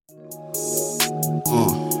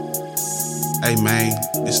Hey man,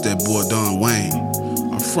 it's that boy Don Wayne.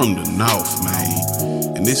 I'm from the North,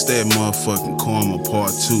 man. And it's that motherfucking Karma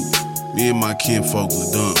Part 2. Me and my kinfolk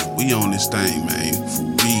done. We on this thing, man, for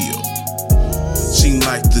real. Seem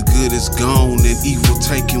like the good is gone and evil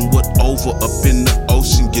taking what over up in the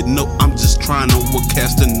ocean. You know I'm just trying to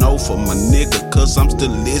cast a no for my nigga, cause I'm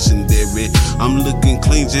still legendary. I'm looking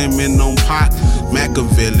clean, jamming on pot.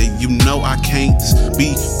 Machiavelli, you know I can't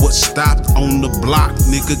be what stopped on the block.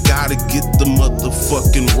 Nigga gotta get the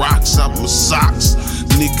motherfucking rocks out my socks.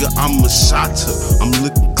 Nigga, I'm a shotter, I'm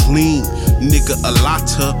looking clean. Nigga, a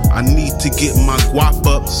lotta. I need to get my guap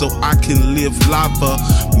up so I can live lava,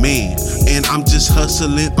 man. And I'm just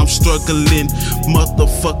hustling, I'm struggling.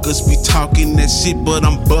 Motherfuckers be talking that shit, but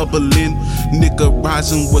I'm bubbling. Nigga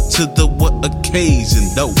rising to the occasion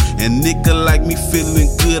though. And nigga like me feeling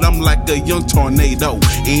good, I'm like a young tornado.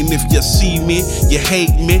 And if you see me, you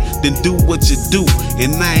hate me, then do what you do.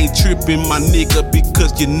 And I ain't tripping, my nigga,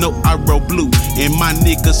 because you know I roll blue. And my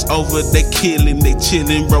niggas over, they killing, they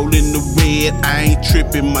chilling, rolling the red. I ain't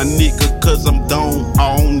tripping, my nigga, cause I'm dome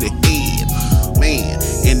on the head, man.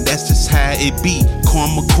 And that's just how it be.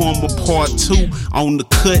 Karma Part 2 on the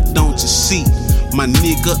cut, don't you see? My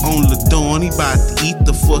nigga on the dawn, he bout to eat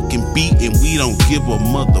the fucking beat. And we don't give a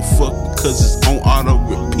motherfucker cause it's on auto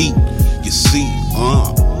repeat. You see,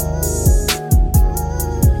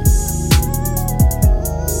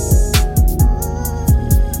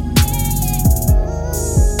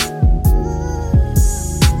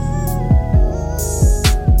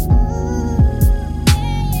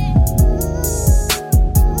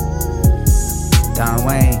 Don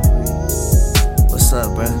Wayne, what's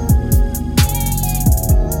up, bro?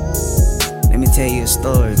 Let me tell you a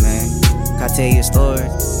story, man. Can I tell you a story?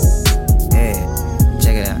 Yeah,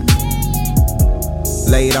 check it out.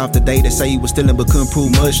 Laid off the day, they say you was stealing but couldn't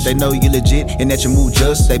prove much. They know you legit and that you move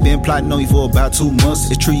just. They been plotting on you for about 2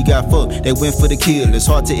 months. It's true you got fucked, they went for the kill. It's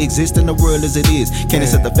hard to exist in the world as it is. Can't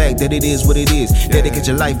accept the fact that it is what it is. Dedicate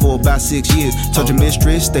your life for about 6 years. Told your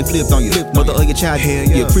mistress, they flipped on you. Mother of your child,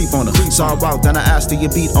 you creep on her. Saw her walk down the aisle, still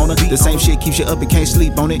you beat on her. The same shit keeps you up and can't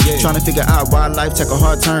sleep on it. Trying to figure out why life take a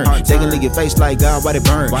hard turn. They can leave your face like God, why they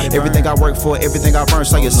burn. Everything I work for, everything I earned.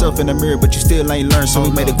 Saw yourself in the mirror, but you still ain't learned. So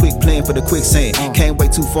we made a quick plan for the quicksand. Can't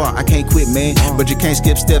wait too far, I can't quit, man. But you can't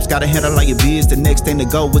skip steps, gotta handle all your biz. The next thing to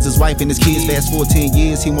go was his wife and his kids. Fast forward 10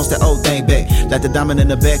 years, he wants that old thing back. Like the diamond in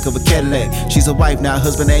the back of a Cadillac. She's a wife now,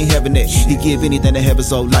 husband ain't having that. He give anything to have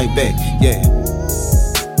his old life back, yeah.